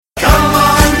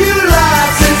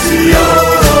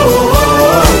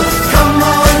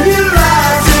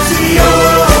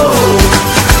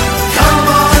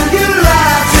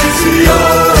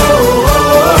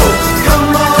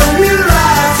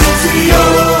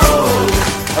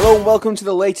Hello and welcome to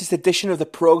the latest edition of the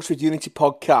Progress with Unity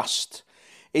podcast.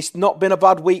 It's not been a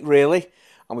bad week really,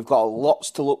 and we've got lots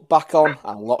to look back on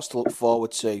and lots to look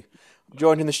forward to. I'm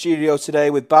joined in the studio today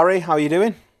with Barry. How are you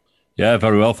doing? Yeah,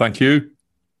 very well, thank you.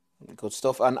 Good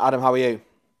stuff. And Adam, how are you?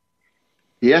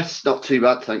 Yes, not too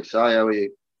bad, thanks. Hi, how are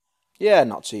you? Yeah,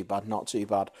 not too bad, not too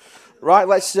bad. Right,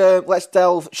 let's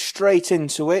delve straight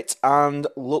into it and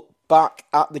look back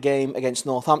at the game against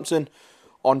Northampton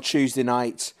on Tuesday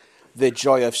night, the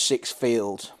joy of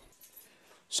Sixfield.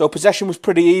 So possession was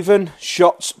pretty even,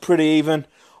 shots pretty even.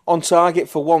 On target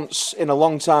for once in a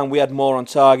long time, we had more on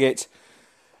target.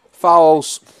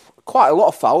 Fouls, quite a lot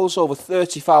of fouls, over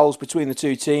 30 fouls between the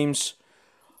two teams.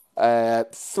 3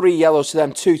 yellows to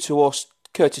them, 2 to us,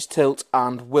 Curtis Tilt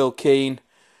and Will Keane.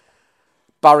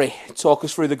 Barry, talk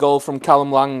us through the goal from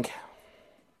Callum Lang.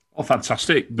 Oh,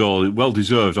 fantastic goal. Well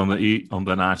deserved on the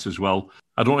night as well.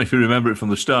 I don't know if you remember it from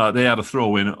the start. They had a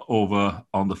throw-in over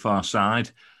on the far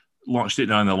side, launched it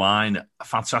down the line. A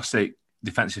fantastic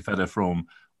defensive header from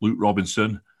Luke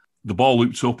Robinson. The ball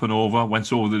looped up and over,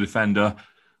 went over the defender.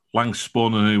 Lang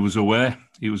spun and he was away.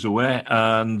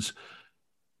 And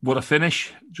what a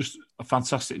finish. Just a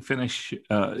fantastic finish.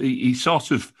 He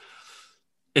sort of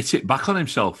hit it back on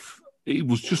himself. It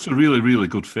was just a really, really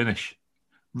good finish.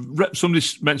 Somebody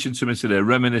mentioned to me today,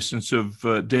 reminiscent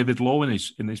of David Lowe in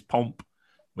his pomp,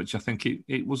 which I think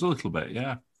it was a little bit,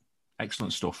 yeah.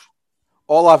 Excellent stuff.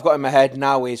 All I've got in my head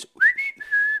now is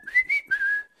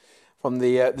from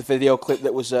the video clip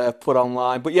that was put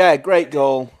online. But yeah, great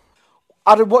goal.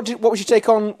 Adam, what was your take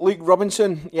on Luke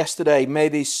Robinson yesterday?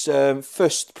 Made his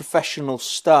first professional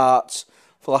start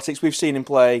for Latics. We've seen him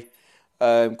play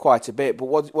quite a bit, but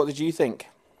what did you think?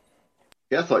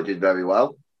 Yeah, I thought he did very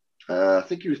well. I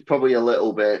think he was probably a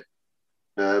little bit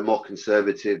more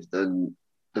conservative than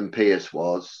Pearce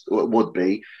would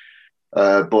be.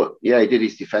 But yeah, he did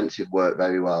his defensive work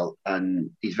very well, and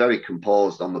he's very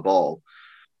composed on the ball.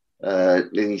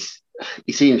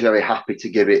 He seems very happy to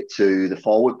give it to the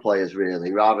forward players,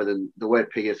 really, rather than the way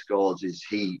Pearce scores is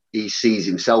he sees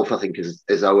himself, I think,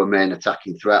 as our main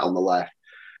attacking threat on the left,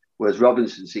 whereas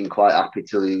Robinson seemed quite happy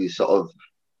to sort of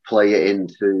play it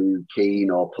into Keane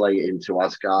or play it into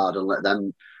Asgard and let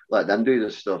them do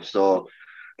the stuff. So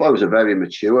but it was a very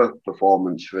mature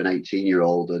performance for an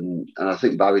 18-year-old, and I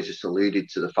think Barry's just alluded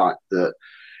to the fact that,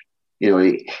 you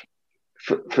know,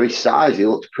 for his size, he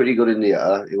looks pretty good in the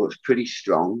air. He looks pretty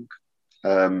strong.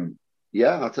 Excellent.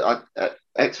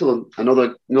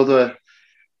 Another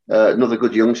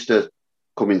good youngster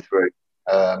coming through.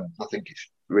 I think it's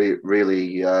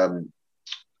really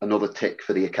another tick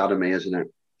for the academy, isn't it?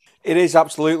 It is,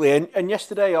 absolutely. And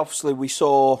yesterday, obviously,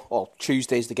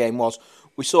 Tuesday's the game was,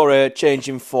 we saw a change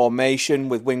in formation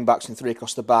with wing-backs and 3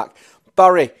 across the back.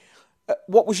 Barry,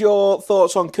 what was your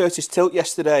thoughts on Curtis Tilt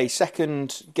yesterday?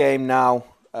 Second game now.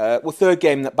 Third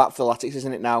game back for the Latics,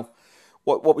 isn't it now?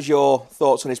 What was your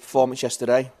thoughts on his performance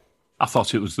yesterday? I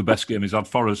thought it was the best game he's had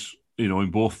for us, in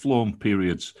both flown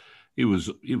periods. He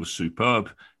was superb.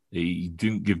 He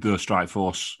didn't give the strike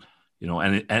force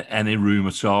any room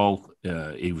at all.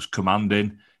 He was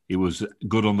commanding. He was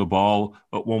good on the ball.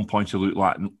 At one point, he looked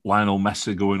like Lionel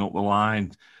Messi going up the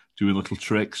line, doing little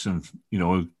tricks and,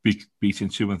 beating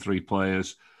 2 and 3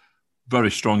 players.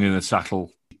 Very strong in the tackle.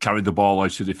 Carried the ball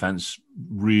out to defence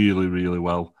really, really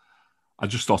well. I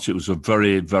just thought it was a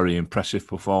very, very impressive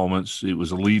performance. It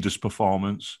was a leader's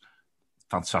performance.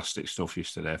 Fantastic stuff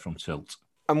yesterday from Tilt.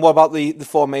 And what about the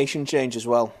formation change as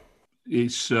well?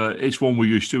 It's one we're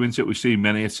used to, isn't it? We've seen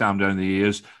many a time down the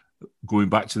years. Going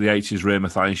back to the 80s, Ray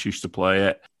Mathias used to play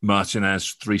it.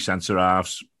 Martinez, 3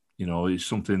 centre-halves. It's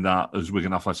something that, as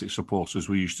Wigan Athletic supporters,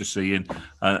 we're used to seeing.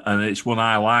 And it's one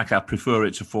I like. I prefer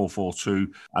it to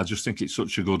 4-4-2. I just think it's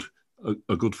such a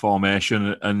good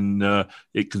formation, and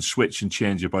it can switch and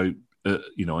change about,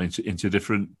 into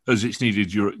different, as it's needed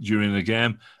during the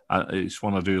game. It's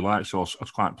one I do like, so I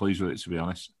was quite pleased with it, to be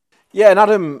honest. Yeah, and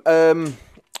Adam,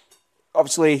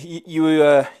 obviously,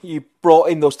 you brought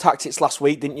in those tactics last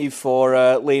week, didn't you, for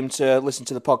Liam to listen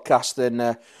to the podcast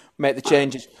and make the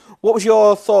changes. What was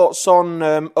your thoughts on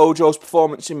Ojo's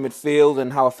performance in midfield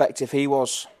and how effective he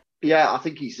was? Yeah, I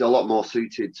think he's a lot more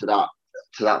suited to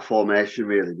that formation,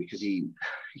 really, because he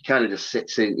kind of just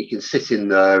sits in. He can sit in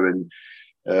there and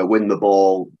win the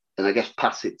ball, and I guess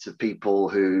pass it to people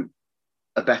who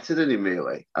are better than him,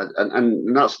 really.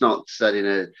 And that's not said in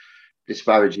a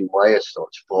disparaging way as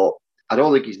such, but I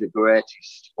don't think he's the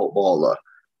greatest footballer,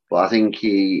 but I think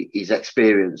he's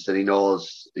experienced and he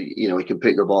knows, he can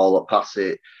pick the ball up, pass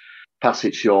it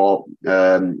short.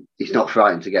 He's not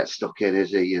frightened to get stuck in, is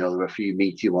he? There were a few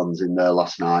meaty ones in there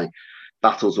last night.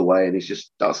 battles away, and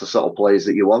that's the sort of players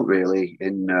that you want really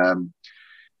in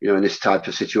in this type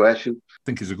of situation. I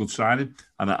think he's a good signing,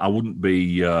 and I wouldn't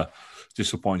be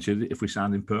disappointed if we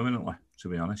signed him permanently, to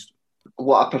be honest.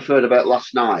 What I preferred about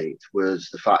last night was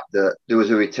the fact that there was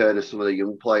a return of some of the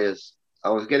young players. I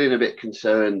was getting a bit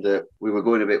concerned that we were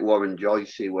going a bit Warren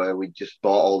Joycey, where we just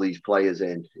bought all these players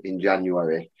in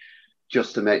January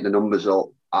just to make the numbers up.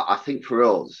 I think for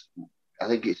us, I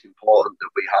think it's important that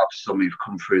we have some who've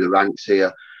come through the ranks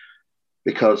here,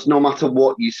 because no matter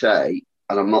what you say,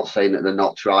 and I'm not saying that they're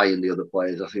not trying, the other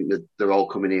players, I think that they're all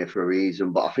coming here for a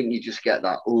reason, but I think you just get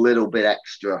that little bit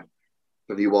extra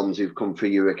for the ones who've come through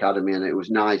your academy. And it was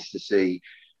nice to see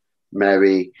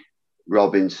Merry,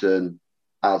 Robinson,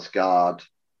 Asgard,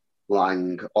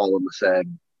 Lang, all on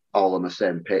the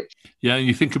same pitch. Yeah, and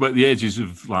you think about the ages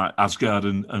of like Asgard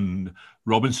and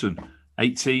Robinson,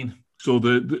 18. So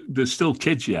they're still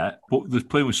kids yet, but they're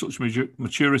playing with such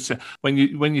maturity. When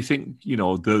you think,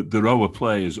 they're our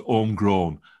players,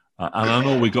 homegrown. And I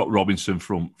know we got Robinson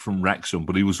from Wrexham,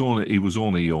 but he was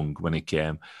only young when he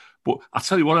came. But I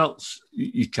tell you what else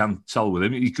you can tell with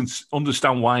him. You can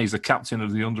understand why he's the captain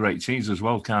of the under-18s as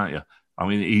well, can't you? I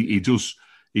mean, he does.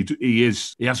 He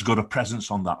has got a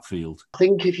presence on that field. I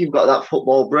think if you've got that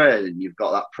football brain and you've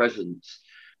got that presence,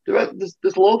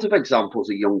 there's loads of examples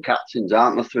of young captains,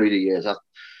 aren't there, through the years?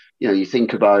 You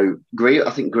think about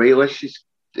I think Grealish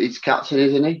is captain,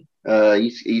 isn't he?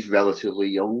 He's relatively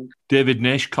young. David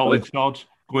Nish, Colin Todd,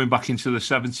 going back into the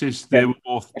 70s, they were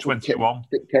both 21.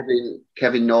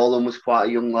 Kevin Nolan was quite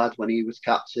a young lad when he was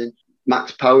captain.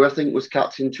 Max Power, I think, was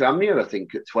captain Tranmere, I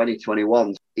think, at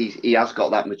 2021. He has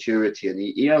got that maturity, and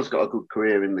he has got a good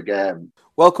career in the game.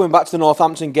 Well, coming back to the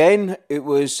Northampton game, it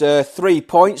was 3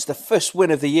 points, the first win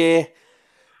of the year,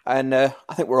 and I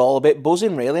think we're all a bit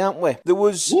buzzing, really, aren't we? There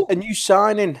was a new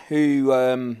signing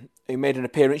who made an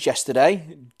appearance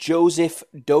yesterday, Joseph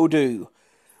Dodou.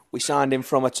 We signed him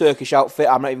from a Turkish outfit.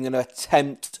 I'm not even going to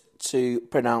attempt to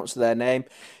pronounce their name.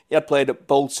 He had played at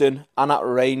Bolton and at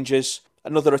Rangers.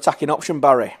 Another attacking option,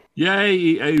 Barry. Yeah,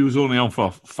 he was only on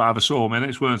for 5 or so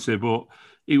minutes, weren't he? But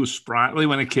he was sprightly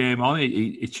when he came on.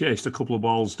 He chased a couple of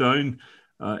balls down.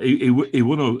 He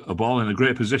won a ball in a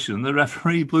great position, and the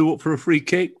referee blew up for a free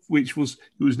kick, it was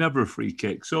never a free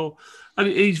kick. So,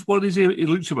 and what is he? He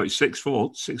looks about 6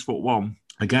 foot, 6'1".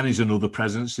 Again, he's another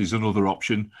presence. He's another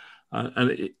option,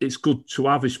 and it's good to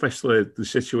have, especially the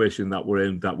situation that we're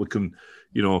in, that we can,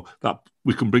 that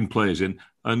we can bring players in.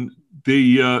 And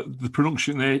the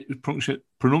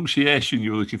pronunciation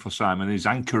you were looking for, Simon, is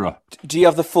Ankara. Do you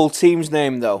have the full team's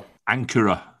name, though?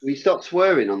 Ankara. We stopped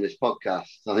swearing on this podcast.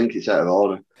 I think it's out of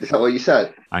order. Is that what you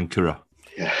said? Ankara.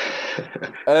 Yeah.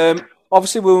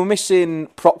 Obviously, we were missing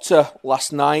Proctor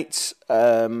last night,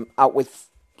 out with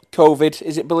COVID.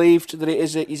 Is it believed that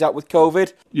he's out with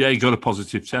COVID? Yeah, he got a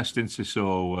positive test, didn't he?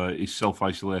 So he's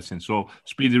self-isolating. So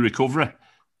speedy recovery.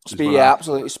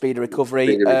 Absolutely speedy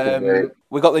recovery.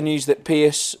 We got the news that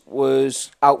Pearce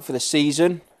was out for the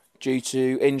season due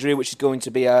to injury, which is going to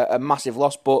be a massive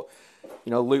loss. But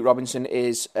Luke Robinson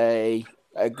is a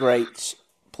great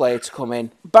player to come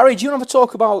in. Barry, do you want to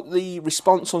talk about the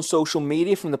response on social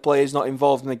media from the players not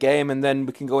involved in the game, and then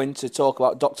we can go into talk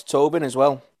about Dr. Tobin as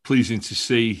well? Pleasing to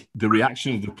see the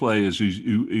reaction of the players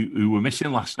who were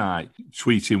missing last night,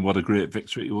 tweeting what a great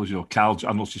victory it was.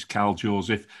 I noticed Carl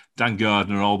Joseph, Dan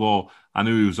Gardner, although I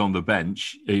knew he was on the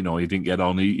bench, he didn't get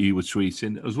on, he was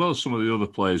tweeting, as well as some of the other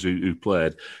players who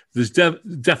played. There's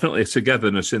definitely a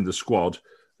togetherness in the squad.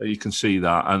 You can see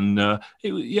that. And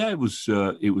it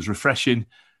was refreshing.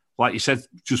 Like you said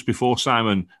just before,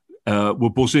 Simon, we're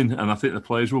buzzing, and I think the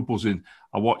players were buzzing.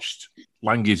 I watched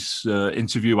Lang's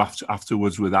interview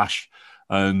afterwards with Ash,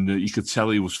 and you could tell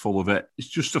he was full of it. It's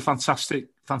just a fantastic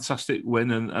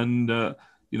win, and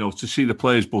to see the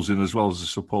players buzzing as well as the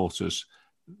supporters,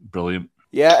 brilliant.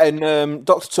 Yeah, and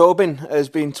Dr. Tobin has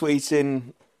been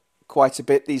tweeting quite a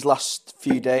bit these last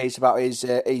few days about his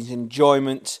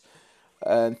enjoyment,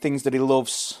 things that he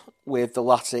loves with the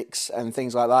Latics and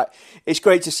things like that. It's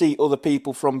great to see other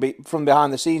people from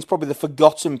behind the scenes, probably the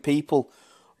forgotten people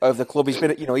of the club. He's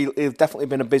been, he's definitely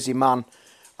been a busy man,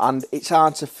 and it's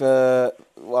hard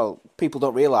people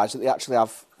don't realise that they actually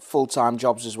have full-time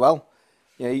jobs as well.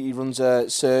 He runs a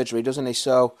surgery, doesn't he?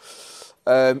 So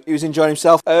he was enjoying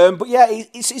himself. But yeah,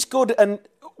 it's good, and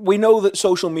we know that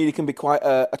social media can be quite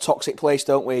a toxic place,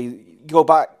 don't we? Go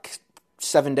back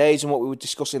 7 days and what we were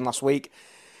discussing last week.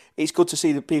 It's good to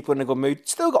see that people are in a good mood.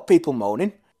 Still got people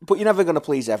moaning, but you're never going to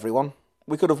please everyone.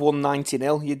 We could have won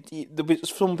 90-0.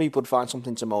 Some people would find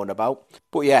something to moan about.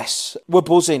 But yes, we're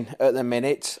buzzing at the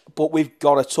minute, but we've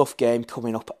got a tough game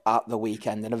coming up at the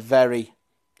weekend, and a very,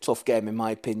 tough game in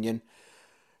my opinion.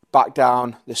 Back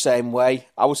down the same way.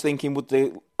 I was thinking,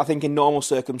 I think in normal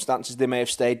circumstances they may have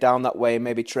stayed down that way and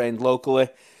maybe trained locally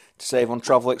to save on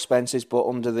travel expenses, but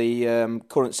under the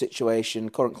current situation,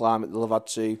 current climate, they'll have had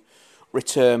to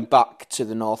return back to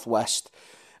the northwest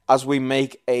as we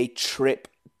make a trip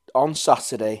on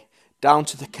Saturday down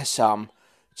to the Kassam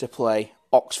to play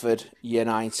Oxford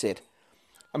United.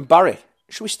 And Barry,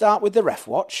 should we start with the ref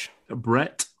watch?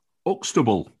 Brett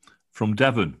Uxtable from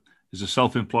Devon is a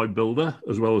self-employed builder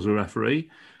as well as a referee.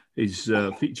 He's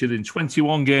featured in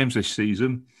 21 games this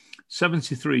season,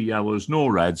 73 yellows, no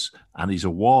reds, and he's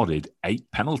awarded 8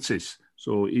 penalties.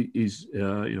 So he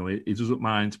doesn't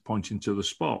mind pointing to the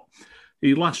spot.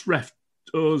 He last refed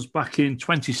us back in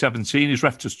 2017. He's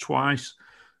refed us twice.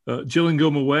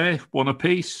 Gillingham away, 1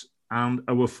 apiece, and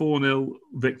our 4-0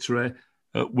 victory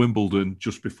at Wimbledon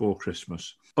just before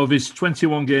Christmas. Of his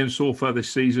 21 games so far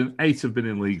this season, 8 have been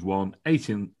in League One, 8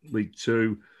 in League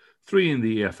Two, 3 in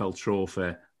the EFL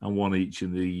Trophy, and 1 each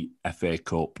in the FA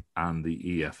Cup and the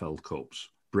EFL Cups.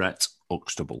 Brett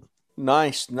Uxtable.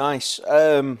 Nice.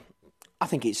 I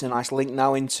think it's a nice link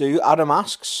now into Adam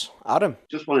Asks. Adam?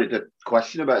 Just wanted to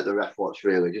question about the ref watch,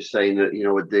 really. Just saying that,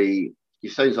 he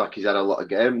sounds like he's had a lot of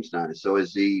games now. So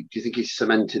do you think he's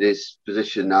cemented his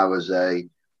position now as a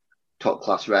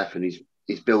top-class ref and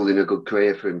he's building a good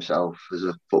career for himself as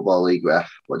a Football League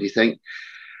ref? What do you think?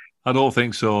 I don't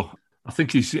think so. I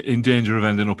think he's in danger of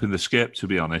ending up in the skip, to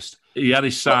be honest. He had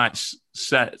his sights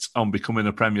set on becoming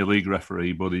a Premier League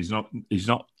referee, but he's not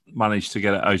managed to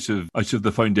get it out of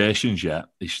the foundations yet.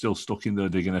 He's still stuck in there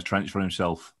digging a trench for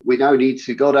himself. We now need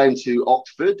to go down to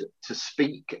Oxford to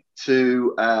speak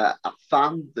to a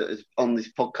fan that is on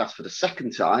this podcast for the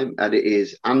second time, and it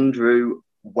is Andrew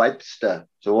Webster.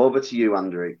 So over to you,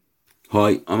 Andrew.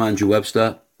 Hi, I'm Andrew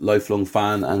Webster, lifelong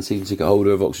fan and season ticket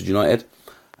holder of Oxford United.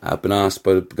 I've been asked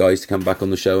by the guys to come back on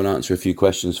the show and answer a few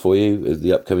questions for you at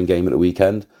the upcoming game at the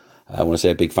weekend. I want to say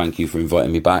a big thank you for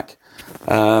inviting me back.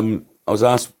 I was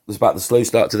asked about the slow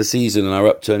start to the season and our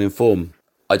upturn in form.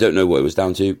 I don't know what it was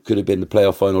down to. Could have been the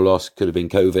playoff final loss, could have been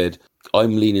COVID.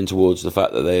 I'm leaning towards the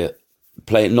fact that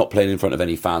they're not playing in front of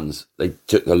any fans. They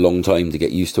took a long time to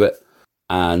get used to it,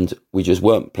 and we just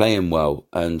weren't playing well,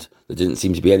 and there didn't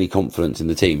seem to be any confidence in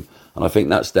the team. And I think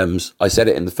that stems, I said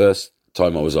it in the first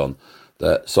time I was on,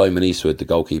 that Simon Eastwood, the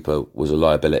goalkeeper, was a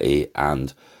liability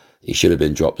and he should have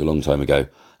been dropped a long time ago.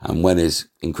 And when his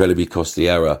incredibly costly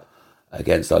error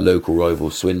against our local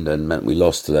rival Swindon meant we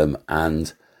lost to them,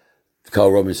 and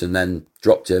Carl Robinson then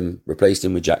dropped him, replaced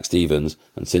him with Jack Stevens,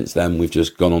 and since then we've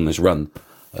just gone on this run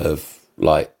of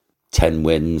 10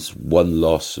 wins, 1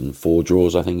 loss and 4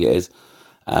 draws, I think it is,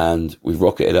 and we've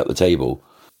rocketed up the table.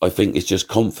 I think it's just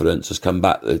confidence has come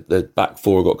back. The back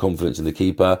four have got confidence in the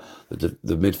keeper, the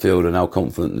midfield are now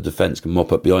confident the defence can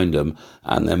mop up behind them,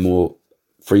 and they're more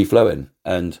free-flowing,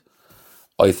 and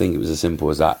I think it was as simple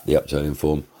as that, the upturn in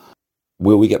form.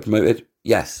 Will we get promoted?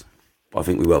 Yes, I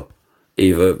think we will.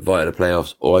 Either via the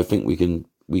playoffs, or I think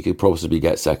we could possibly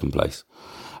get second place.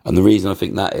 And the reason I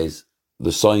think that is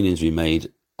the signings we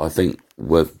made, I think,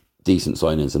 were decent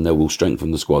signings, and they will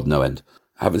strengthen the squad no end.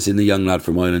 Haven't seen the young lad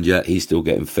from Ireland yet. He's still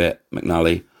getting fit,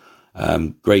 McNally.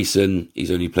 Grayson,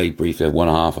 he's only played briefly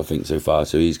 1.5, I think, so far,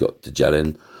 so he's got to gel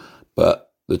in.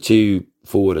 But the 2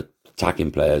 forward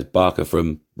attacking players, Barker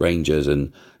from Rangers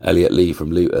and Elliot Lee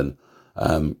from Luton,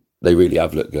 they really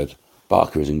have looked good.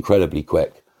 Barker is incredibly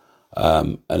quick.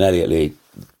 And Elliot Lee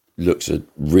looks a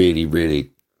really,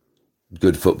 really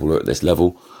good footballer at this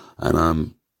level.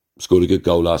 And scored a good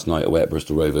goal last night away at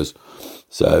Bristol Rovers.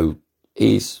 So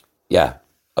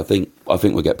I think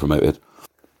we'll get promoted.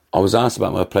 I was asked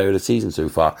about my player of the season so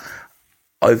far.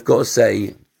 I've got to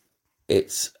say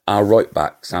it's our right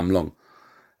back, Sam Long.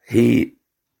 He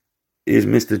is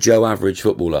Mr. Joe Average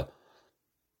footballer.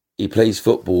 He plays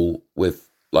football with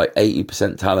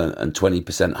 80% talent and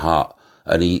 20% heart,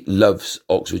 and he loves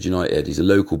Oxford United. He's a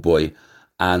local boy,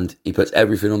 and he puts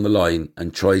everything on the line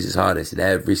and tries his hardest in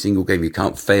every single game. You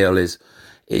can't fail you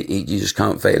just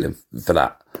can't fail him for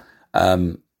that.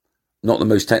 Not the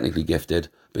most technically gifted,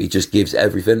 but he just gives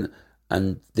everything.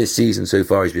 And this season so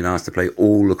far, he's been asked to play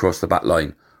all across the back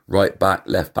line, right back,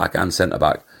 left back, and centre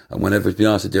back. And whenever he's been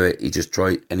asked to do it, he just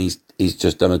tried, and he's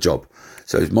just done a job.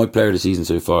 So my player of the season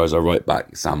so far is our right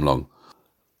back, Sam Long.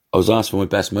 I was asked for my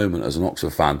best moment as an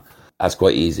Oxford fan. That's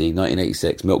quite easy.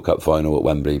 1986 Milk Cup final at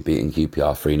Wembley, beating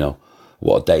QPR 3-0.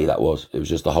 What a day that was. It was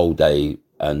just a whole day,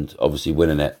 and obviously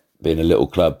winning it, being a little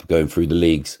club, going through the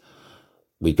leagues.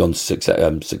 We'd gone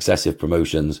to successive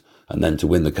promotions, and then to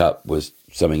win the cup was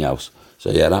something else. So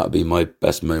yeah, that would be my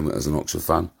best moment as an Oxford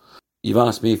fan. You've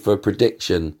asked me for a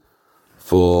prediction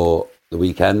for the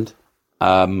weekend.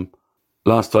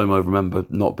 Last time I remember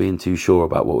not being too sure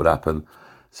about what would happen.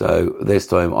 So this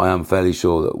time I am fairly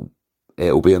sure that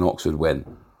it will be an Oxford win.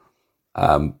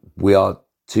 We are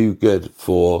too good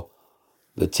for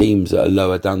the teams that are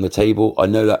lower down the table. I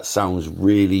know that sounds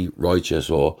really righteous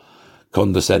or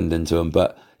condescending to them,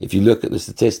 but if you look at the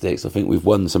statistics, I think we've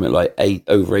won something like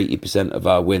over 80% of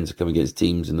our wins are coming against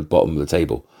teams in the bottom of the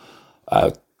table.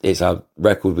 It's our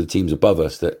record with teams above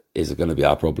us that is going to be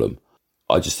our problem.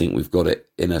 I just think we've got it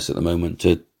in us at the moment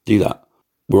to do that.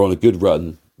 We're on a good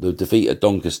run. The defeat at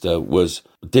Doncaster was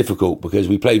difficult because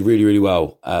we played really, really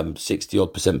well.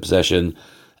 60-odd% possession,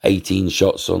 18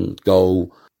 shots on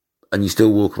goal, and you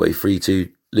still walk away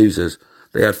 3-2 losers.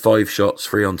 They had 5 shots,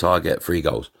 3 on target, 3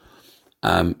 goals.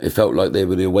 It felt like they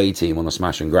were the away team on a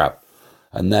smash and grab.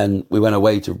 And then we went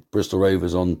away to Bristol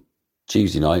Rovers on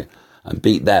Tuesday night and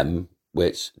beat them,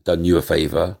 which done you a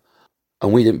favour.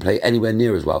 And we didn't play anywhere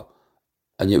near as well.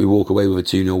 And yet we walk away with a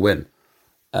 2-0 win.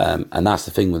 And that's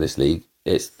the thing with this league.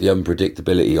 It's the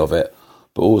unpredictability of it.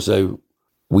 But also,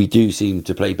 we do seem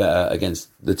to play better against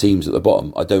the teams at the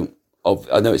bottom. I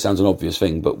know it sounds an obvious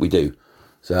thing, but we do.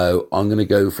 So I'm going to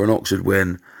go for an Oxford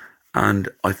win. And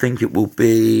I think it will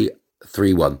be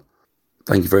 3-1.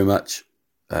 Thank you very much.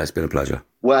 It's been a pleasure.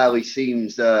 Well, he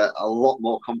seems a lot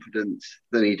more confident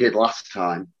than he did last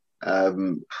time.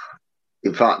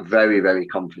 In fact, very, very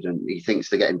confident. He thinks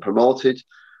they're getting promoted.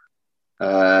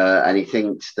 And he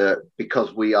thinks that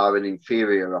because we are an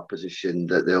inferior opposition,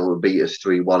 that they'll beat us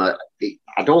 3-1.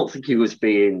 I don't think he was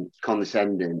being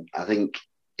condescending. I think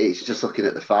it's just looking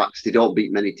at the facts. They don't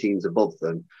beat many teams above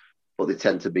them, but they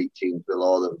tend to beat teams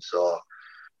below them. So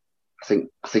I think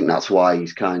that's why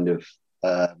he's kind of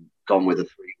gone with a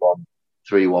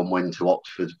 3-1 win to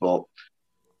Oxford. But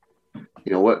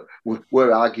you know, we're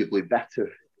arguably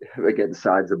better against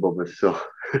sides above us. So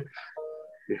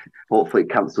hopefully it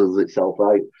cancels itself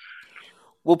out.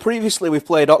 Well, previously we've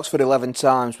played Oxford 11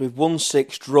 times. We've won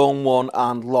 6, drawn 1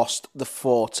 and lost the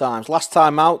 4 times. Last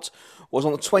time out was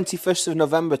on the 21st of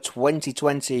November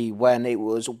 2020 when it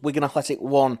was Wigan Athletic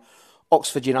 1,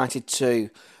 Oxford United 2.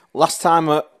 Last time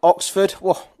at Oxford,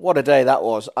 what a day that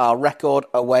was. Our record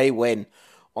away win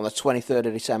on the 23rd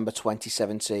of December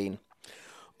 2017.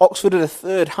 Oxford are the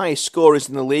third highest scorers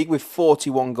in the league with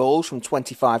 41 goals from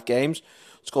 25 games.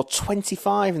 Scored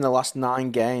 25 in the last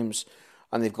 9 games.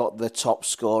 And they've got the top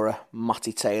scorer,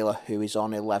 Matty Taylor, who is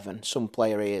on 11. Some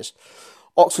player he is.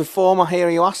 Oxford form, I hear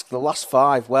you ask, the last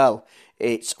 5. Well,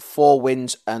 it's 4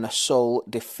 wins and a sole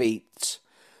defeat.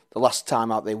 The last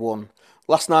time out they won.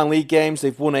 Last 9 league games,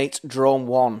 they've won 8, drawn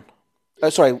 1.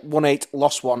 Won 8,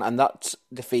 lost 1, and that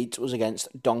defeat was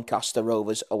against Doncaster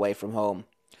Rovers away from home.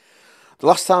 The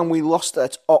last time we lost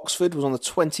at Oxford was on the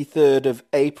 23rd of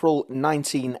April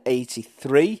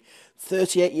 1983,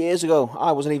 38 years ago.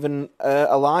 I wasn't even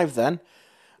alive then,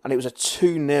 and it was a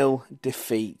 2-0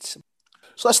 defeat.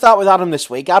 So let's start with Adam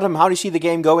this week. Adam, how do you see the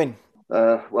game going?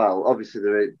 Well, obviously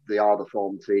they are the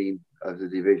form team of the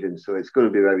division, so it's going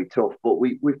to be very tough. But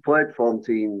we've played form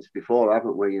teams before,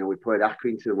 haven't we? You know, we played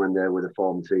Accrington when they were the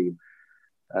form team,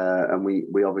 and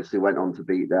we obviously went on to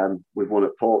beat them. We've won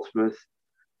at Portsmouth.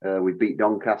 We beat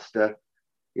Doncaster.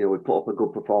 You know, we put up a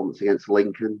good performance against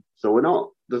Lincoln.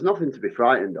 So there's nothing to be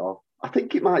frightened of. I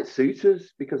think it might suit us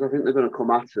because I think they're going to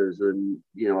come at us. And,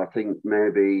 you know, I think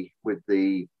maybe with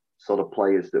the sort of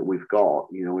players that we've got,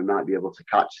 you know, we might be able to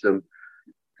catch them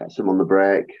on the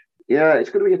break. Yeah, it's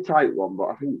going to be a tight one, but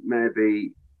I think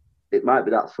maybe it might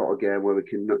be that sort of game where we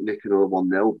can nick another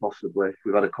 1-0 possibly.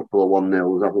 We've had a couple of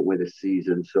 1-0s, haven't we, this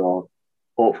season? So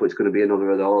hopefully it's going to be another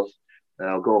of those.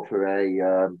 I'll go for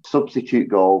a substitute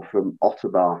goal from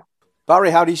Otterbar. Barry,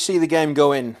 how do you see the game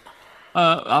going?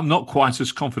 I'm not quite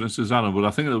as confident as Adam, but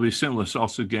I think it'll be similar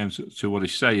sorts of games to what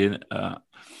he's saying.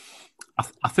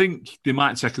 I think they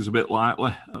might take us a bit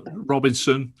lightly.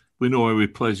 Robinson, we know how he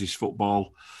plays his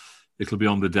football. It'll be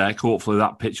on the deck. Hopefully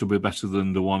that pitch will be better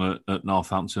than the one at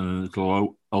Northampton, and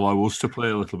it'll allow us to play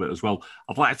a little bit as well.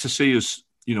 I'd like to see us,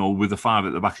 you know, with the 5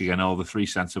 at the back again, or the 3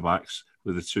 centre-backs,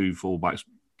 with the 2 full-backs,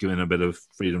 giving a bit of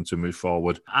freedom to move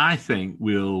forward. I think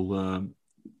we'll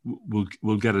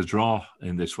get a draw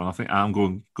in this one. I think I'm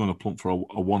going to plump for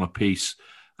a 1 apiece,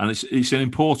 and it's an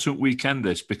important weekend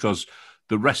this because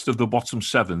the rest of the bottom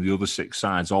 7, the other 6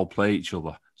 sides, all play each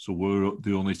other. So we're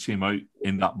the only team out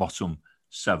in that bottom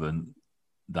 7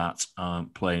 that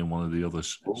aren't playing one of the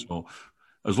others. So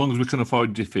as long as we can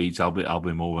avoid defeat, I'll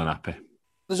be more than happy.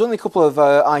 There's only a couple of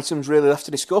items really left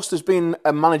to discuss. There's been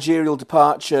a managerial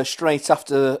departure straight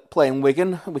after playing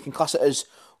Wigan. We can class it as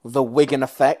the Wigan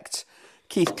effect.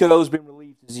 Keith Coe's been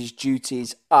relieved of his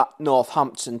duties at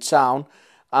Northampton Town,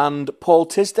 and Paul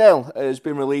Tisdale has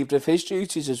been relieved of his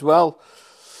duties as well.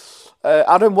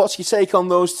 Adam, what's your take on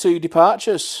those two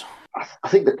departures? I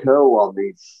think the Curl one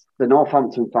is the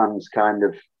Northampton fans kind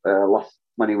of lost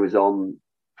when he was on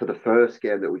for the first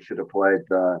game that we should have played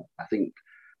there. I think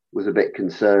was a bit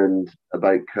concerned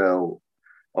about Curl.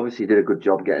 Obviously, he did a good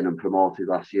job getting them promoted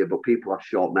last year, but people have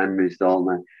short memories, don't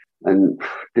they? And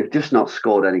they've just not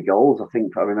scored any goals. I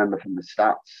think I remember from the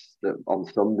stats that on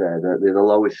Sunday that they're the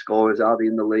lowest scorers, are they,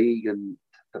 in the league? And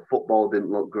the football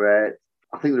didn't look great.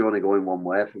 I think they're only going one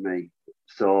way for me.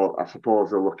 So I suppose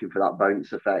they're looking for that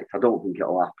bounce effect. I don't think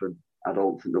it'll happen. I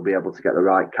don't think they'll be able to get the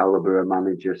right calibre of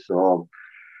manager. So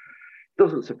it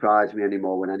doesn't surprise me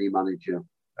anymore when any manager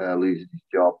loses his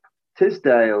job.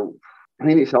 Tisdale, I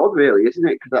mean, it's odd really, isn't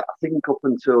it? Because I think up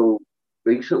until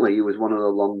recently he was one of the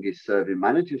longest serving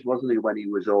managers, wasn't he, when he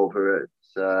was over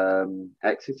at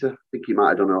Exeter? I think he might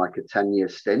have done like a 10-year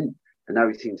stint. And now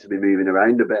he seems to be moving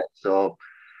around a bit. So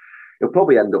he'll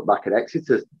probably end up back at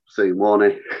Exeter soon,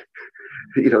 won't he?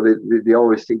 You know, they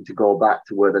always seem to go back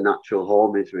to where the natural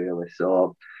home is, really.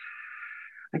 So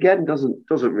again, doesn't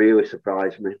really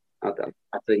surprise me.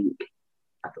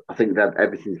 I think that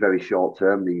everything's very short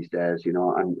term these days, you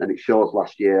know, and it shows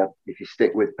last year. If you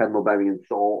stick with Pendlebury and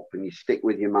Thorpe and you stick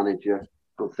with your manager,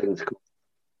 good things come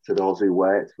to those who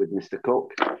wait with Mr.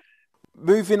 Cook.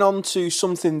 Moving on to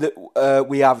something that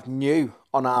we have new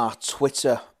on our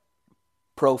Twitter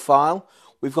profile.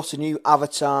 We've got a new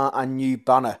avatar and new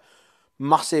banner.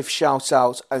 Massive shout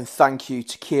out and thank you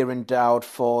to Kieran Dowd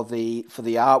for the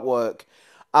artwork.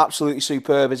 Absolutely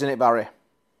superb, isn't it, Barry?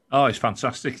 Oh, it's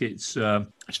fantastic. It's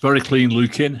very clean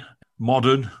looking,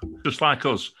 modern, just like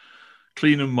us.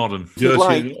 Clean and modern.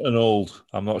 Dirty and old,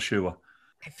 I'm not sure.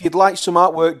 If you'd like some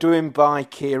artwork doing by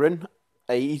Kieran,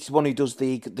 he's the one who does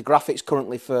the graphics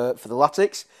currently for the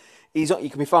Latics. You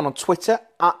can be found on Twitter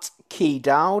at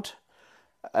KeyDowd.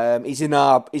 He's in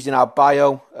our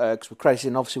bio because we're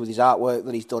crediting obviously with his artwork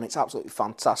that he's done. It's absolutely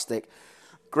fantastic.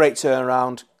 Great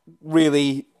turnaround.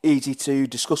 Really easy to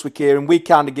discuss with Kieran. We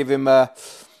kind of give him a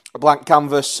blank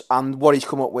canvas, and what he's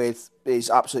come up with is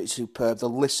absolutely superb. The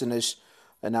listeners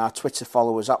and our Twitter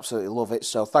followers absolutely love it.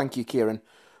 So thank you, Kieran,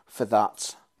 for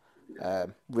that.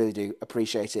 Really do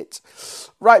appreciate it.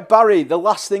 Right, Barry, the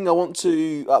last thing I want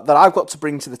to that I've got to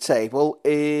bring to the table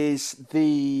is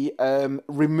the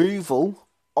removal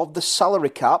of the salary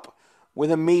cap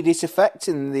with immediate effect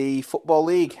in the Football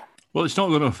League. Well, it's not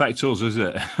going to affect us, is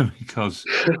it? Because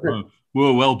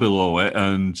we're well below it,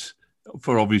 and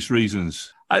for obvious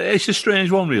reasons. It's a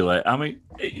strange one, really. I mean,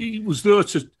 it was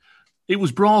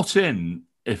brought in,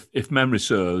 if memory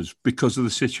serves, because of the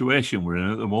situation we're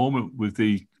in at the moment with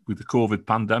the COVID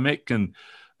pandemic, and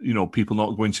you know, people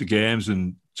not going to games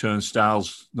and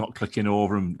turnstiles not clicking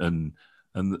over and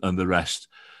the rest.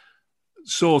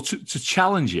 So to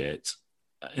challenge it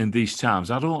in these times,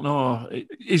 I don't know.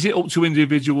 Is it up to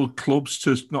individual clubs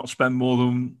to not spend more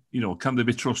than, you know, can they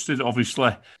be trusted?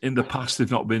 Obviously, in the past,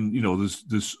 they've not been, you know,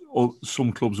 there's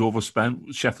some clubs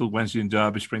overspent. Sheffield Wednesday and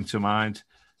Derby spring to mind,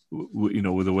 you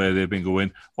know, with the way they've been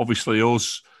going. Obviously,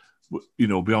 us, you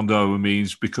know, beyond our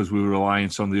means because we were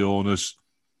reliant on the owners.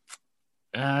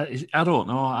 I don't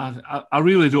know. I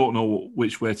really don't know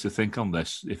which way to think on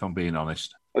this, if I'm being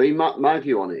honest. I mean, my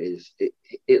view on it is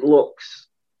it looks,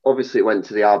 obviously it went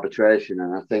to the arbitration,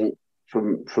 and I think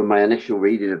from my initial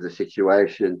reading of the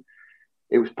situation,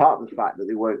 it was part of the fact that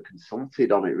they weren't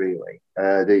consulted on it, really.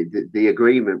 The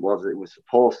agreement was that it was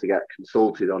supposed to get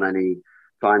consulted on any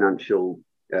financial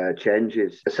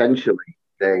changes. Essentially,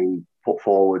 they put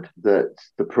forward that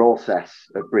the process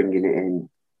of bringing it in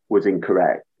was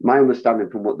incorrect. My understanding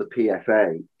from what the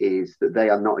PFA is that they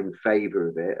are not in favour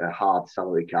of it, a hard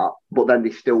salary cap, but then they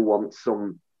still want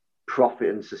some profit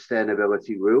and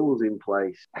sustainability rules in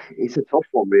place. It's a tough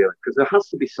one, really, because there has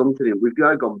to be something in. We've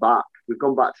gone back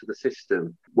to the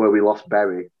system where we lost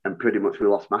Bury and pretty much we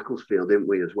lost Macclesfield, didn't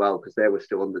we, as well, because they were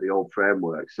still under the old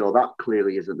framework. So that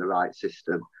clearly isn't the right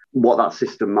system. What that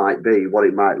system might be, what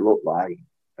it might look like,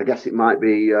 I guess it might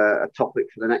be a topic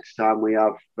for the next time we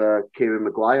have Kieran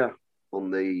Maguire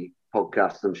on the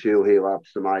podcast. I'm sure he'll have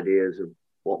some ideas of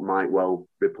what might well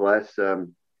replace a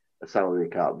salary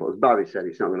cap. But as Barry said,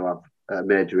 it's not going to have a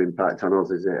major impact on us,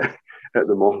 is it, at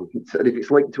the moment? And if it's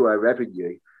linked to our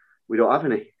revenue, we don't have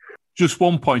any. Just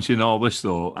one point in all this,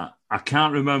 though. I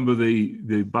can't remember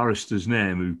the barrister's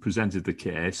name who presented the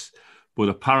case, but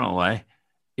apparently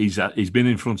he's been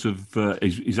in front of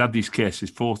he's had these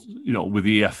cases with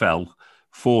the EFL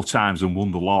 4 times and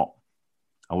won the lot.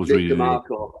 I was reading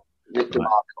Nick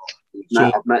DeMarco.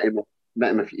 I've met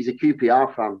him. He's a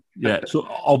QPR fan. Yeah. So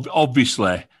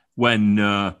obviously,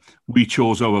 when we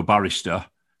chose our barrister,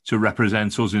 to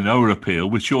represent us in our appeal,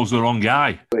 we chose the wrong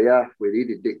guy. But yeah, we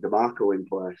needed Dick DeMarco in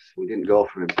place. We didn't go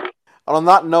for him. And on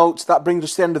that note, that brings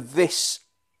us to the end of this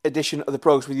edition of the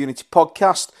Progress with Unity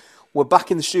podcast. We're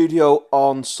back in the studio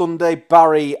on Sunday.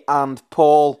 Barry and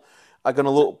Paul are going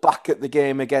to look back at the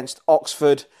game against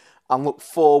Oxford and look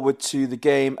forward to the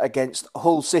game against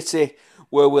Hull City,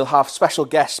 where we'll have special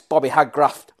guest Bobby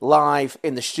Haggraft live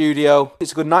in the studio.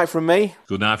 It's a good night from me.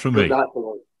 Good night from me. Good night,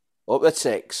 Up the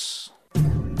 6.